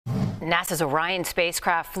NASA's Orion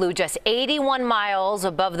spacecraft flew just 81 miles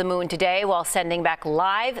above the moon today while sending back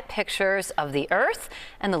live pictures of the Earth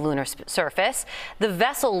and the lunar surface. The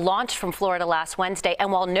vessel launched from Florida last Wednesday,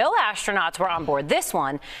 and while no astronauts were on board this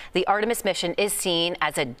one, the Artemis mission is seen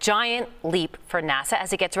as a giant leap for NASA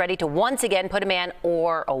as it gets ready to once again put a man,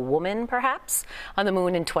 or a woman perhaps, on the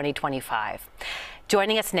moon in 2025.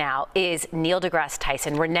 Joining us now is Neil deGrasse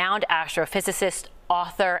Tyson, renowned astrophysicist,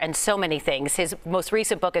 author, and so many things. His most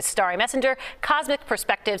recent book is Starry Messenger, Cosmic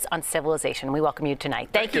Perspectives on Civilization. We welcome you tonight.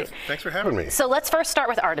 Thank you. Thanks for having me. So let's first start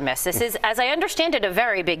with Artemis. This is, as I understand it, a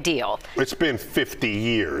very big deal. It's been 50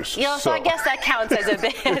 years. You know, so I guess that counts as a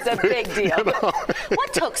big deal. You know,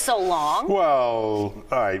 what took so long? Well, all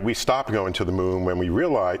right, we stopped going to the moon when we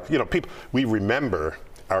realized, you know, we remember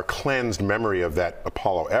our cleansed memory of that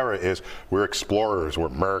Apollo era is we're explorers, we're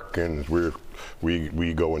Americans,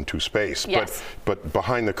 we go into space. Yes. But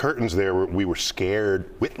behind the curtains there, we were scared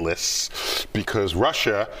witless because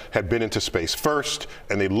Russia had been into space first,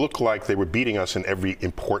 and they looked like they were beating us in every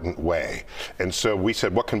important way. And so we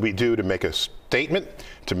said, what can we do to make a statement,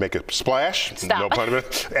 to make a splash? Stop. No pun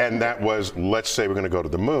intended. And that was, let's say we're going to go to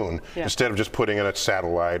the moon, instead of just putting in a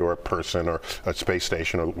satellite or a person or a space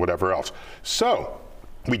station or whatever else. So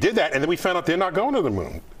we did that, and then we found out they're not going to the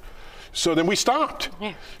moon. So then we stopped.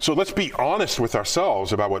 Yeah. So let's be honest with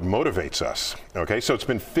ourselves about what motivates us. Okay, so it's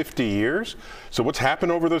been 50 years. So what's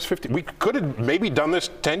happened over those 50? We could have maybe done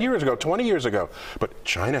this 10 years ago, 20 years ago, but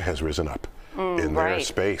China has risen up in their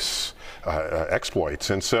space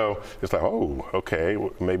exploits. And so it's like, oh, okay,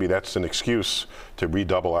 maybe that's an excuse to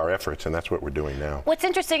redouble our efforts, and that's what we're doing now. What's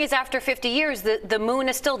interesting is after 50 years, the moon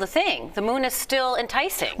is still the thing. The moon is still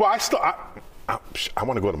enticing. Well, I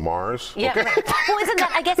want to go to Mars. Yeah. Okay? Well, isn't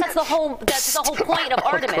that? I guess that's the whole point of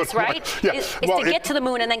Artemis, right? Yeah. Is to get to the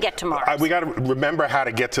moon and then get to Mars. We got to remember how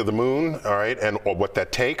to get to the moon, all right, and what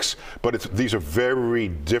that takes. But these are very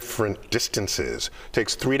different distances. It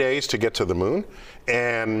takes 3 days to get to the moon,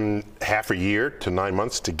 and half a year to 9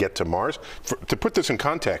 months to get to Mars. To put this in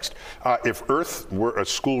context, if Earth were a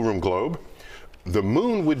schoolroom globe, the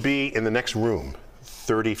moon would be in the next room,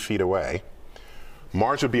 30 feet away.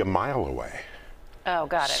 Mars would be a mile away. Oh,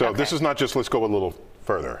 got it. So okay. This is not just let's go a little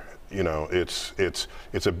further. You know, it's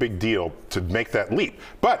a big deal to make that leap.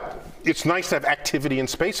 But it's nice to have activity in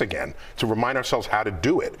space again, to remind ourselves how to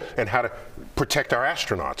do it and how to protect our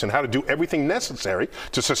astronauts and how to do everything necessary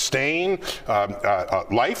to sustain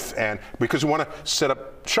life, and because we want to set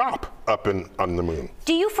up shop up on the moon.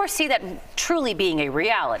 Do you foresee that truly being a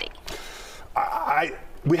reality?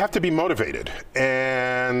 We have to be motivated,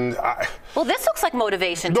 and well, this looks like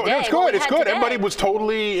motivation today. No, it's good. It's good. Today. Everybody was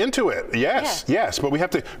totally into it. Yes, yes. But we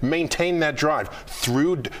have to maintain that drive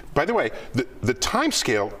through. By the way, the time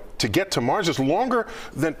scale to get to Mars is longer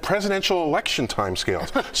than presidential election time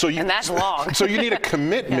scales. So and that's long. So you need a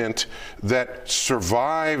commitment that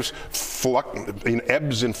survives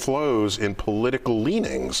ebbs and flows in political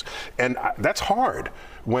leanings, and that's hard.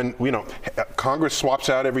 When Congress swaps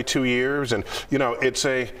out every 2 years, and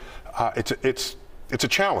it's a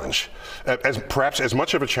challenge, perhaps as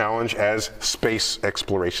much of a challenge as space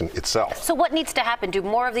exploration itself. So what needs to happen? Do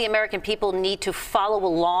more of the American people need to follow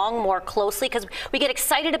along more closely? Because we get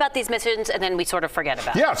excited about these missions and then we sort of forget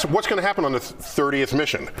about it. Yeah, so what's going to happen on the 30th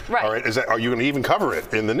mission? Right. All right, are you going to even cover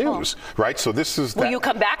it in the news? Right, so this is Will you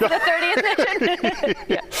come back for the 30th mission?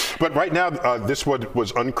 Yeah. But right now, this one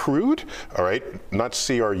was uncrewed, all right, not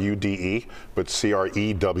C-R-U-D-E, but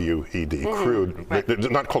C-R-E-W-E-D, crewed. Right. They're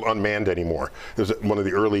not called unmanned anymore. There's one of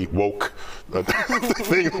the early woke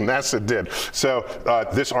things NASA did. So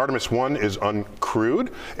this Artemis 1 is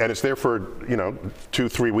uncrewed, and it's there for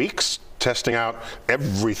 2-3 weeks, testing out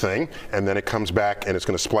everything, and then it comes back and it's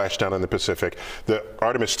going to splash down in the Pacific. The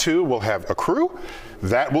Artemis 2 will have a crew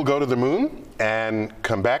that will go to the moon and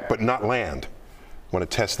come back, but not land. Want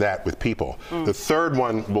to test that with people. The third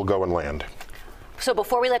one will go and land. So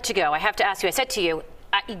before we let you go, I have to ask you, I said to you,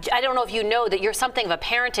 I don't know if you know that you're something of a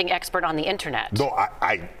parenting expert on the internet. No,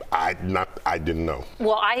 I didn't know.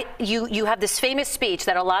 Well, you have this famous speech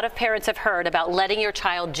that a lot of parents have heard about letting your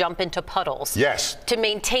child jump into puddles. Yes. To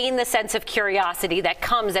maintain the sense of curiosity that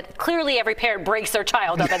comes, that clearly every parent breaks their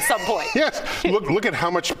child up at some point. Yes. Look at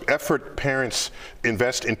how much effort parents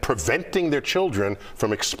invest in preventing their children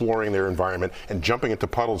from exploring their environment, and jumping into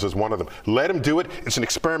puddles is one of them. Let them do it. It's an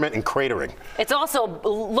experiment in cratering. It's also a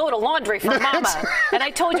load of laundry for mama. And I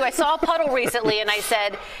told you, I saw a puddle recently, and I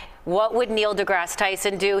said, what would Neil deGrasse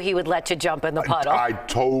Tyson do? He would let you jump in the puddle. I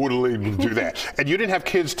totally do that. And you didn't have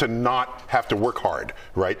kids to not have to work hard,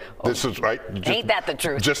 right? This is right. Ain't that the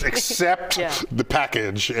truth? Just accept the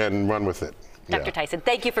package and run with it. Dr. Tyson,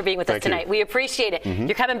 thank you for being with us Thank you. tonight. We appreciate it.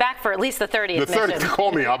 You're coming back for at least the 30th The 30th, mission.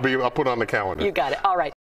 call me. I'll put it on the calendar. You got it. All right.